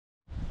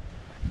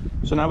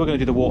So now we're going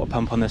to do the water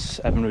pump on this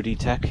Evinrude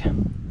ETEC,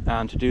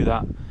 and to do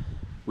that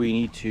we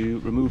need to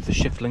remove the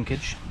shift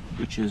linkage,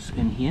 which is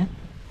in here.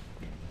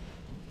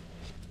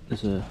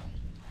 There's a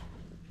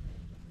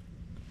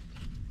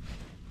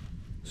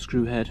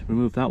screw head,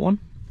 remove that one,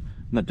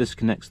 and that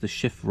disconnects the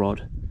shift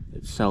rod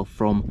itself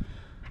from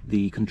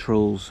the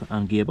controls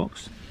and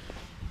gearbox.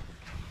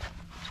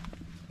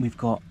 We've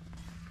got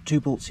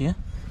 2 bolts here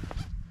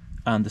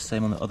and the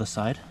same on the other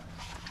side.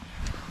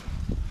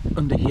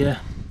 Under here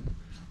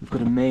we've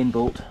got a main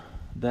bolt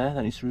there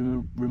that needs to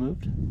be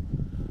removed,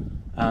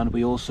 and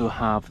we also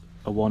have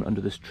a one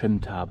under this trim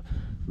tab.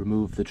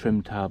 Remove the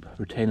trim tab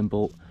retaining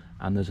bolt,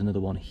 and there's another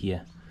one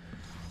here.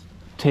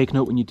 Take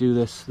note when you do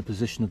this, the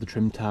position of the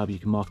trim tab. You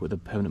can mark it with a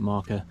permanent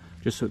marker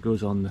just so it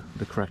goes on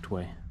the correct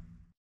way.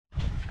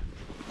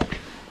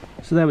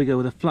 So there we go,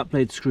 with a flat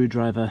blade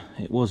screwdriver.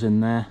 It was in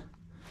there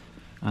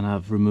and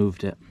I've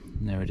removed it,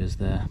 and there it is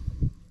there.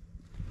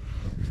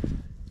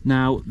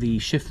 Now the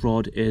shift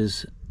rod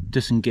is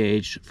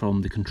disengaged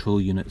from the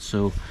control unit,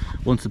 so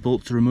once the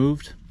bolts are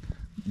removed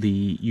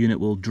the unit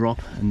will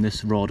drop and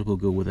this rod will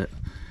go with it.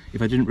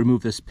 If I didn't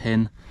remove this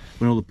pin,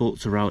 when all the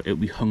bolts are out, it would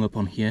be hung up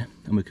on here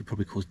and we could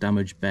probably cause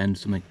damage, bend,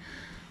 something.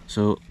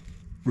 So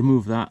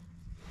remove that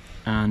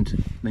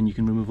and then you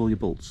can remove all your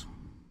bolts.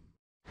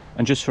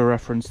 And just for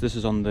reference, this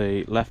is on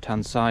the left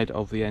hand side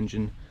of the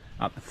engine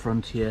at the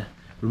front here.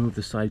 Remove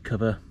the side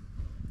cover,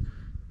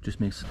 just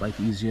makes life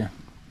easier,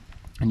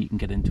 and you can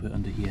get into it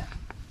under here.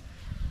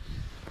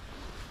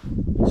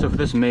 So for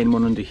this main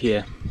one under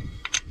here,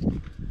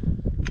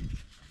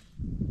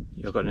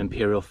 I've got an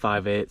Imperial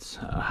 5/8.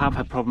 I have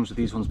had problems with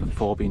these ones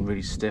before being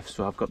really stiff,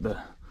 so I've got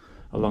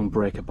a long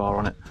breaker bar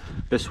on it.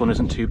 This one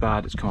isn't too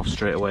bad, it's come off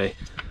straight away.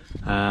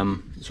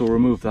 So we'll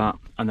remove that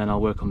and then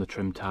I'll work on the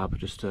trim tab,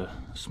 just a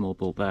small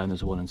bolt there, and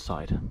there's one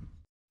inside.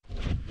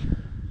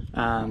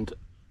 And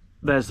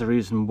there's the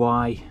reason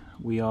why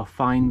we are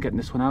fine getting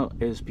this one out,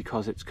 is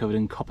because it's covered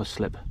in copper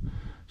slip.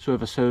 So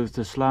whoever served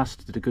this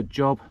last did a good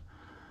job.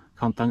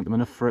 Can't thank them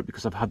enough for it,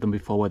 because I've had them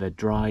before where they're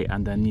dry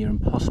and they're near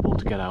impossible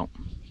to get out.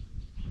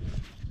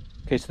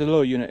 Okay, so the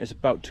lower unit is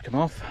about to come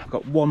off. I've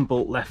got 1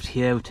 bolt left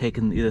here. We've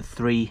taken either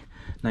 3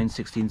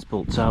 9/16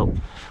 bolts out.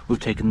 We've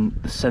taken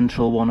the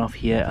central one off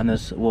here, and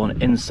there's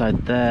one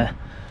inside there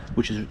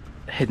which is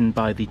hidden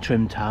by the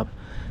trim tab.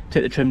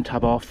 Take the trim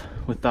tab off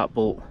with that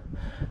bolt,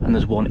 and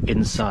there's one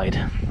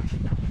inside.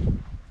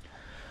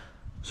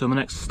 So my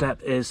next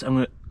step is I'm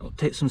going to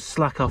take some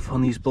slack off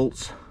on these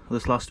bolts,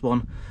 this last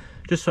one,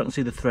 just so I can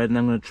see the thread, and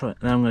I'm going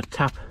to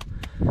tap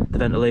the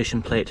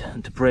ventilation plate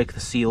to break the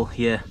seal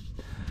here,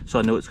 so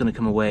I know it's going to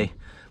come away.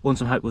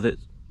 Once I'm happy with it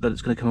that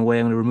it's going to come away,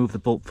 I'm going to remove the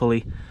bolt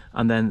fully,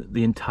 and then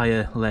the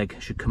entire leg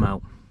should come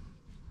out.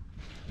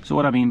 So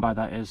what I mean by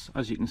that is,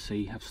 as you can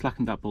see, I've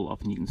slackened that bolt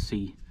off and you can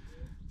see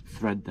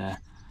thread there.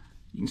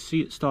 You can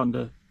see it starting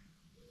to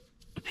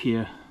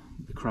appear,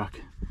 the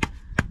crack,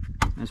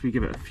 as we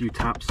give it a few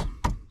taps.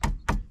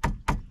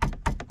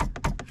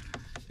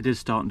 It is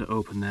starting to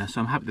open there,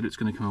 so I'm happy that it's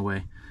going to come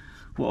away.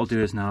 What I'll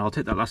do is now I'll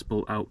take that last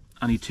bolt out.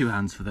 I need 2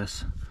 hands for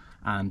this,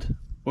 and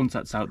once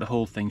that's out, the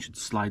whole thing should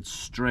slide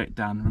straight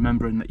down,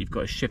 remembering that you've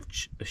got a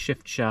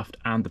shift shaft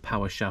and the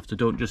power shaft, so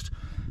don't just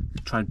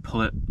try and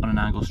pull it on an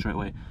angle straight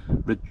away.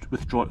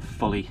 Withdraw it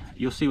fully.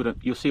 You'll see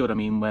what I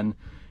mean when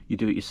you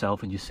do it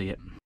yourself and you see it.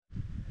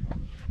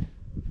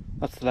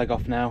 That's the leg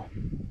off now.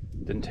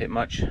 Didn't take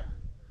much.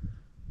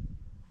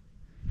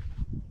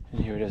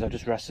 And here it is. I've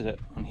just rested it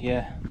on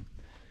here.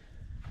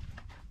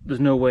 There's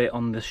no weight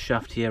on this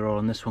shaft here or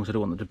on this one, because I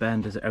don't want them to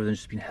bend, as everything's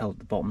just been held at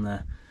the bottom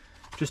there.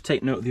 Just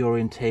take note of the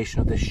orientation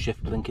of this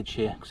shift linkage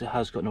here, because it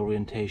has got an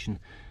orientation.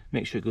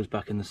 Make sure it goes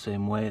back in the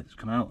same way it's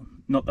come out.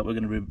 Not that we're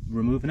going to be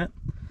removing it.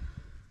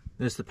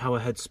 There's the power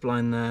head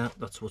spline there.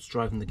 That's what's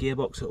driving the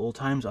gearbox at all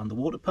times, and the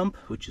water pump,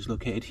 which is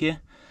located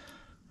here.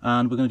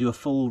 And we're going to do a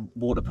full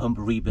water pump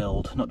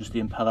rebuild, not just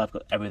the impeller. I've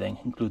got everything,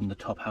 including the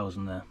top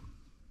housing there.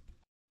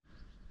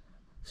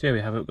 So here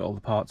we have it. We've got all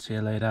the parts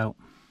here laid out.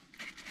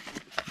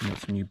 We've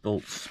got some new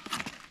bolts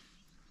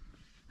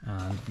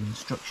and the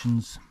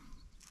instructions.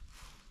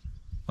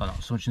 Well,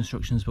 not so much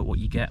instructions, but what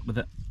you get with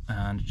it,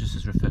 and just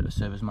as referred to a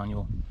service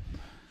manual.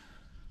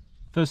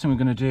 First thing we're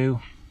going to do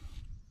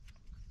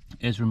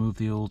is remove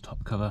the old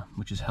top cover,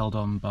 which is held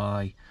on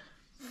by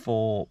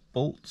 4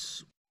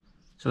 bolts.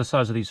 So the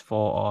size of these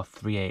 4 are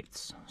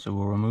 3/8. So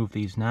we'll remove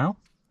these now,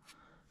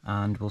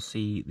 and we'll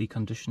see the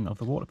condition of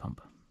the water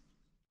pump.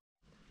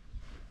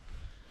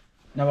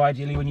 Now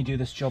ideally when you do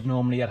this job,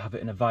 normally I'd have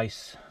it in a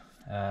vise,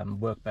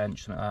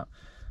 workbench, something like that.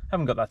 I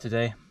haven't got that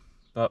today,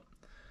 but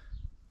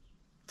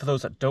for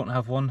those that don't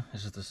have one,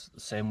 this is the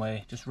same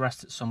way. Just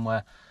rest it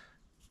somewhere.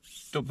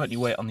 Don't put any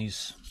weight on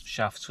these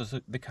shafts,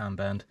 because they can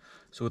bend.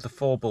 So with the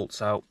 4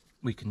 bolts out,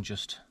 we can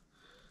just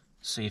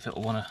see if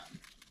it'll want to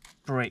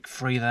break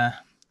free there.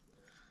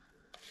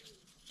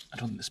 I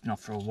don't think it's been off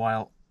for a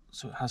while,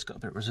 so it has got a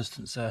bit of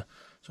resistance there.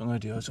 So what I'm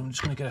going to do is I'm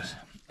just going to get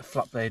a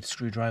flat blade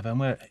screwdriver, and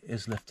where it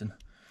is lifting,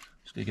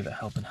 just going to give it a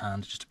helping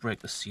hand just to break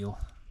the seal.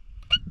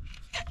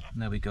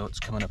 And there we go, it's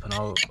coming up and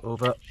all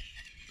over.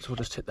 So we'll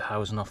just take the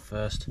housing off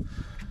first,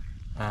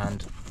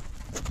 and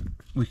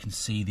we can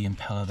see the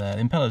impeller there.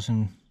 The impeller's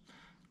in,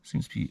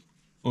 seems to be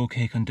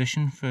okay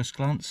condition first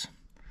glance.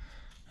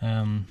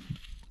 No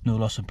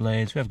loss of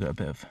blades. We have got a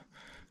bit of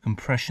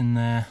compression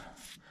there.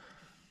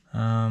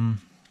 The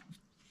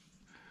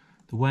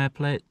wear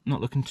plate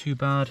not looking too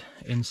bad.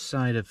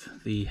 Inside of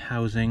the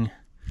housing,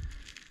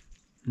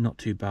 not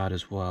too bad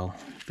as well.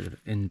 A bit of an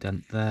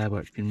indent there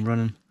where it's been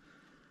running.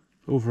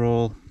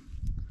 Overall,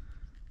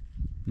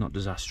 not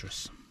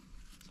disastrous.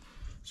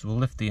 So we'll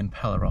lift the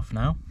impeller off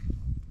now.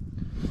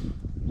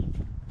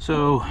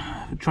 So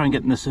try and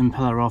get this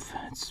impeller off.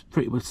 It's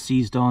pretty well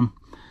seized on.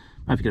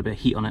 Might have to get a bit of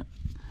heat on it.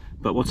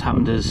 But what's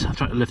happened is I've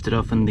tried to lift it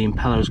off and the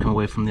impeller has come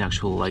away from the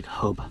actual like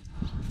hub.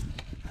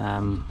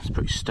 It's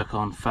pretty stuck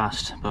on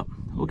fast, but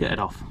we'll get it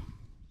off.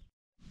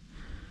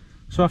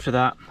 So after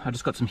that, I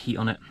just got some heat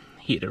on it,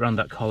 heated it around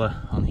that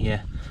collar on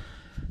here,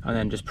 and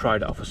then just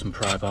pried it off with some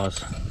pry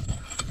bars.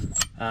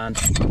 And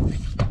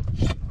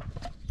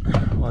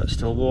while it's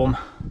still warm,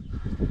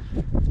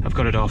 I've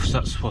got it off. So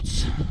that's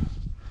what's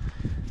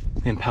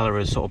the impeller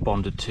is sort of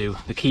bonded to.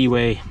 The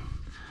keyway,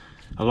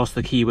 I lost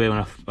the keyway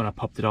when I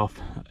popped it off.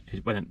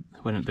 It went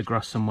into the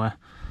grass somewhere.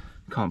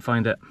 Can't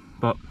find it,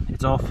 but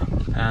it's off,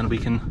 and we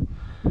can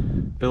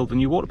build the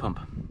new water pump.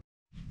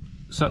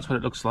 So that's what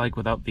it looks like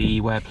without the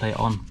wear plate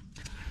on.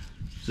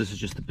 So this is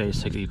just the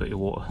basic. You've got your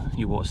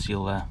water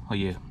seal there, or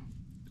your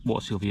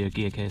water seal for your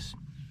gear case,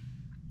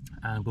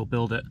 and we'll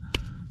build it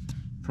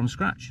from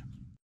scratch.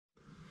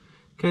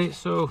 Okay,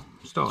 so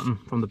starting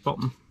from the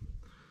bottom,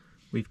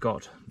 we've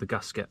got the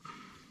gasket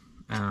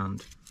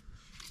and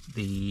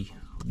the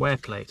wear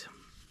plate.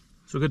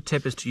 So a good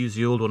tip is to use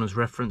the old one as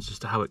reference as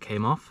to how it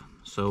came off.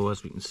 So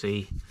as we can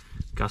see,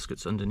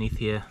 gasket's underneath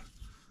here,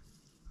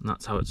 and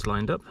that's how it's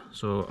lined up.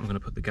 So I'm going to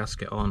put the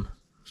gasket on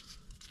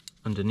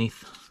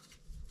underneath.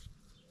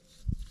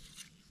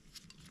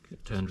 Get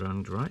it turned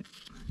around right,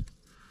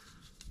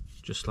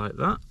 just like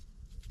that,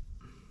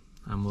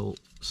 and we'll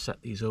set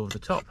these over the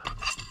top.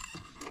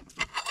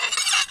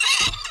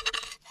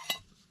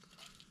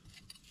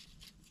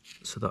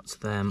 So that's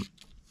them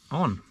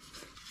on.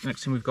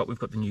 Next thing we've got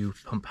the new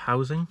pump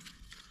housing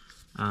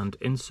and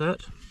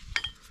insert.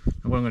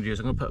 And what I'm going to do is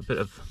I'm going to put a bit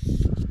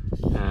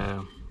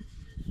of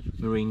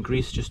marine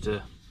grease just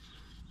to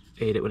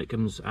aid it when it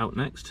comes out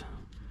next.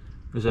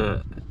 There's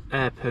a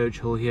air purge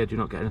hole here, do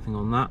not get anything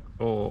on that,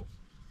 or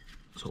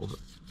sort of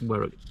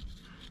where it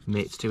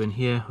mates to in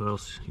here, or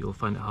else you'll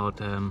find it hard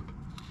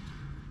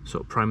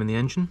sort of priming the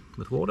engine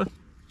with water.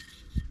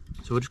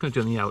 So we're just going to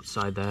do on the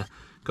outside there.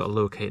 Got a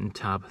locating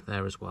tab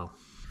there as well.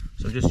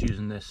 So I'm just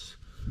using this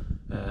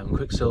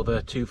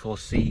Quicksilver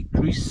 24C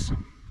grease.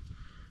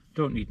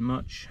 Don't need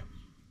much.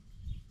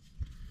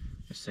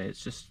 I say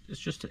it's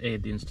just to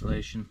aid the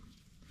installation.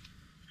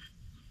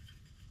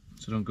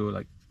 So don't go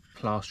like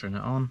plastering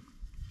it on.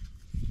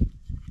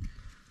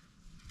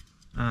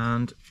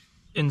 And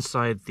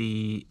inside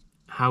the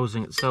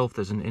housing itself,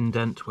 there's an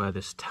indent where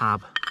this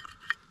tab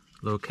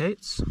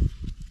locates. And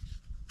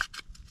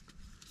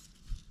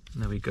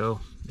there we go.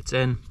 It's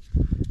in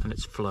and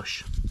it's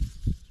flush.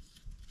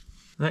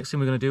 The next thing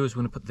we're going to do is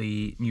we're going to put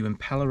the new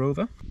impeller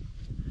over.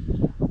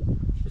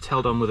 It's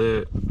held on with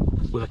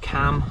a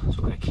cam,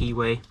 so like a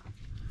keyway,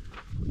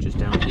 which is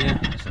down here.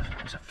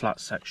 It's a flat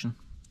section,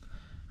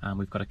 and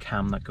we've got a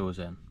cam that goes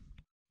in.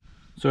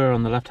 So we're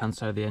on the left hand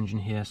side of the engine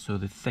here, so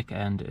the thick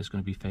end is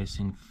going to be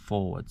facing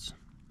forwards.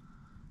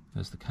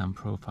 There's the cam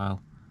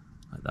profile,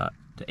 like that.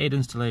 To aid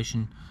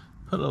installation,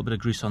 put a little bit of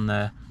grease on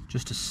there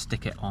just to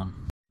stick it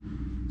on.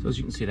 So as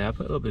you can see there, I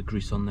put a little bit of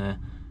grease on there,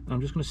 and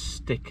I'm just going to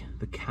stick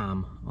the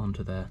cam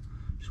onto there.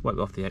 Just wipe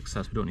off the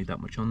excess, we don't need that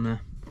much on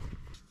there.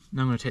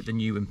 Now I'm going to take the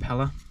new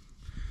impeller.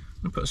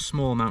 I'm going to put a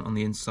small amount on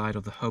the inside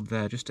of the hub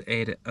there, just to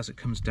aid it as it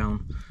comes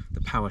down the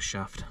power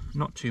shaft.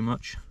 Not too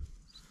much,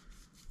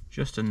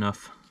 just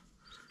enough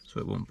so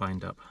it won't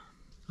bind up.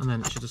 And then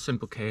it's just a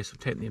simple case of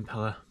taking the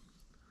impeller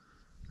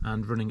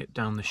and running it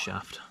down the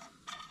shaft.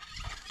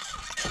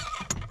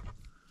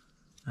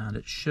 And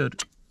it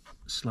should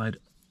slide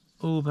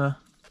over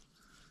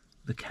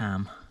the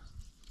cam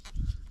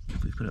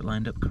if we've got it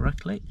lined up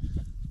correctly.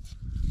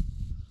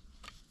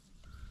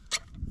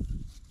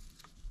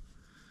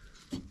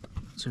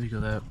 So we go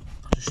there.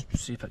 I'll just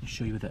see if I can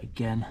show you with it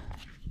again.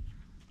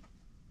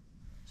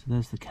 So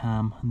there's the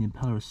cam, and the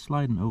impeller is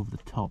sliding over the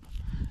top,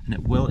 and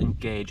it will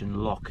engage and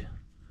lock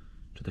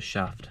to the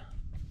shaft,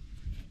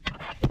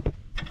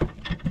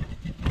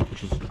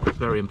 which is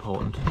very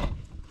important.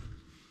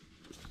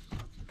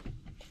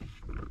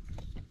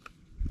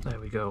 There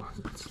we go.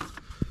 Let's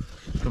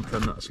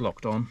confirm that's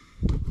locked on.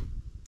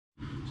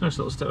 So next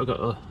little step, I've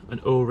got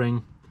an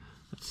O-ring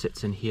that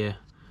sits in here.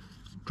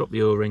 Drop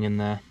the O-ring in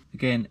there.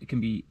 Again, it can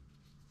be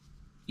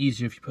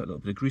easier if you put a little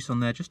bit of grease on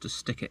there just to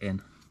stick it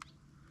in.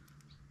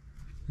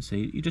 So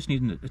you just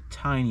need a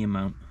tiny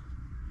amount.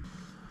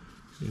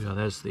 So yeah,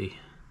 there's the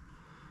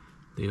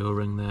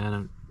O-ring there.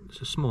 Now,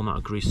 it's a small amount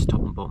of grease top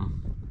and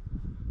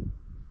bottom.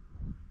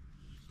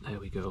 There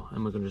we go.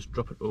 And we're going to just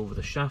drop it over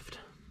the shaft.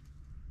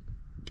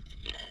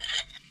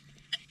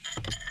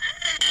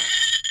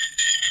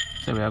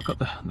 So anyway, I've got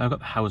the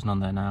housing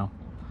on there now.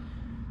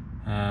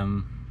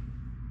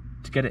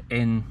 To get it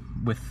in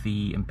with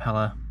the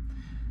impeller,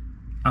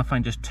 I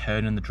find just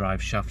turning the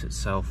drive shaft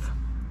itself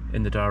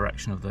in the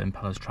direction of the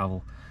impeller's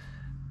travel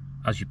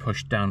as you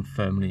push down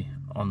firmly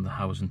on the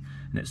housing,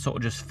 and it sort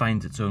of just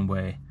finds its own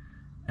way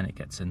and it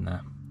gets in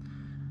there.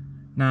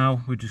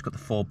 Now we've just got the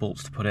 4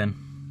 bolts to put in,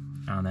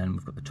 and then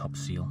we've got the top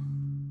seal.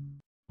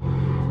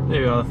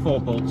 There we are, the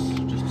 4 bolts,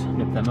 just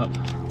nip them up.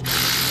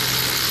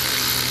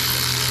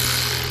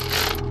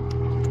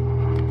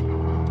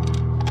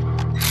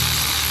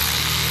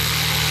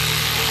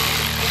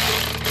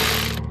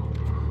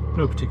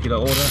 No particular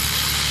order.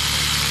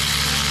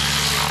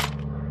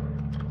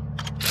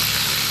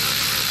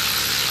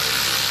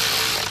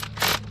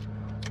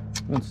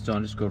 Once it's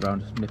done, just go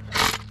around and nip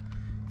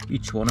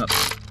each one up.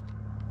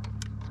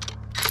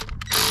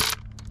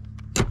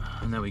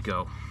 And there we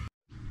go.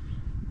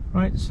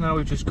 Right, so now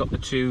we've just got the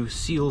 2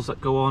 seals that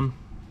go on.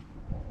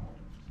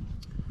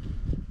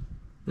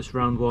 This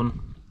round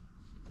one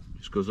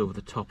just goes over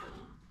the top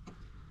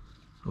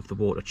of the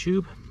water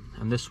tube,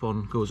 and this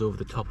one goes over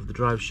the top of the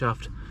drive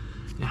shaft.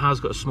 It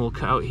has got a small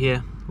cutout here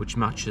which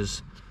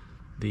matches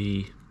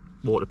the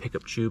water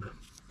pickup tube,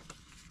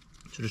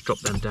 so just drop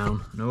them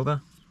down and over.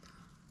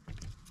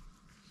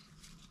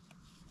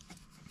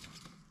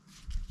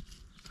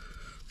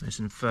 Nice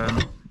and firm,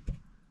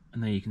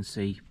 and there you can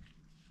see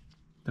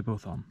they're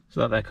both on. So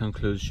that there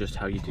concludes just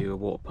how you do a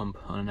water pump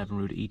on an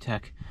Evinrude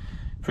E-tec.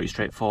 Pretty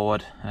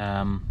straightforward.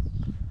 If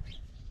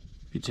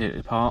you take it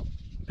apart,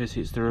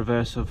 basically it's the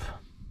reverse of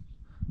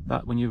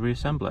that when you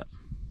reassemble it.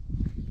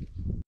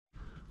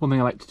 One thing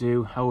I like to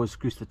do, I always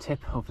grease the tip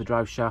of the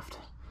drive shaft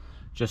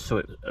just so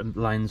it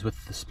aligns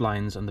with the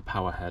splines and the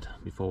power head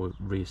before we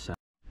reassemble.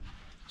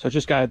 So I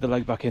just guided the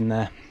leg back in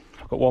there.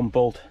 I've got 1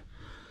 bolt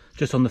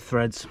just on the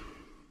threads.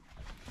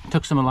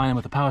 Took some alignment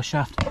with the power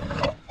shaft,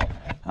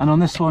 and on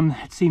this one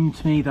it seemed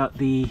to me that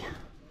the,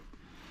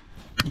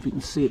 if you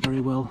can see it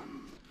very well,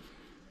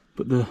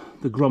 but the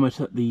grommet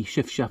that the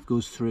shift shaft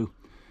goes through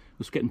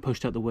was getting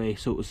pushed out the way,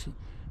 so it was,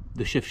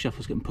 the shift shaft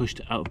was getting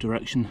pushed out of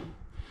direction.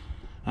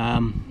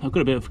 I've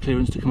got a bit of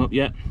clearance to come up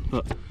yet,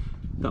 but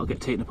that'll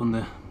get taken up on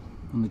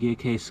the gear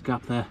case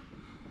gap there.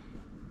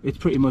 It's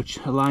pretty much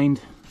aligned,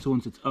 so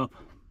once it's up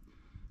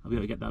I'll be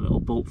able to get that little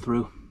bolt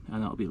through,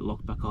 and that'll be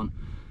locked back on,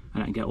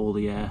 and I can get all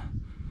the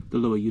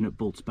lower unit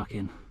bolts back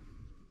in.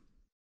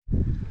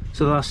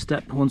 So the last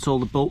step, once all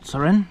the bolts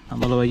are in on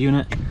the lower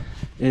unit,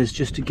 is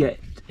just to get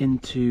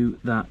into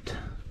that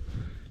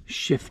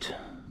shift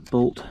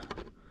bolt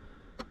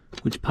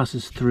which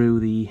passes through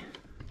the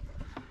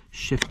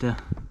shifter,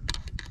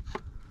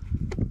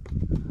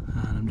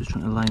 and I'm just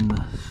trying to line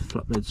the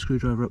flat blade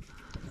screwdriver up.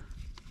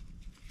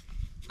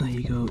 There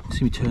you go,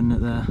 see me turning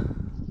it there,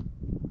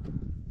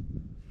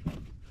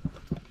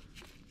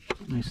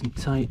 nice and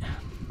tight.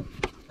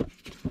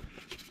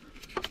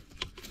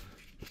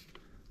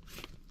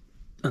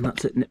 And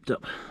that's it nipped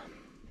up.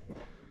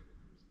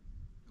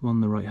 On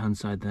the right hand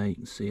side there, you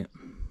can see it.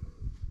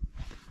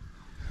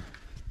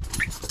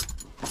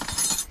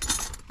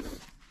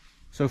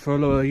 So for a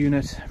lower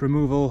unit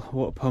removal,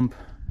 water pump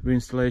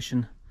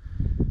reinstallation,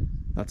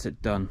 that's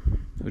it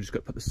done. We've just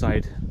got to put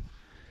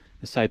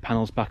the side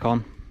panels back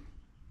on,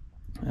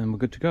 and we're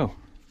good to go.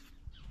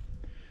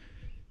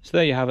 So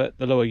there you have it,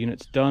 the lower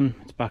unit's done,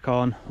 it's back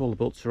on, all the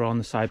bolts are on,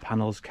 the side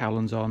panels,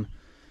 cowling's on.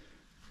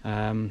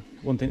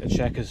 One thing to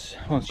check is,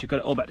 once you've got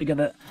it all back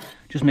together,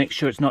 just make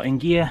sure it's not in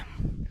gear.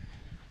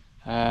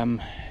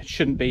 It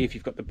shouldn't be if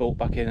you've got the bolt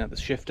back in at the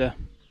shifter,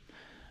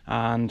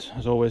 and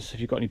as always,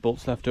 if you've got any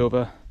bolts left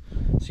over,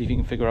 see if you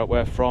can figure out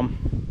where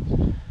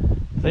from.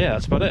 So yeah,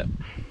 that's about it.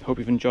 Hope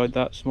you've enjoyed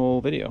that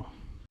small video.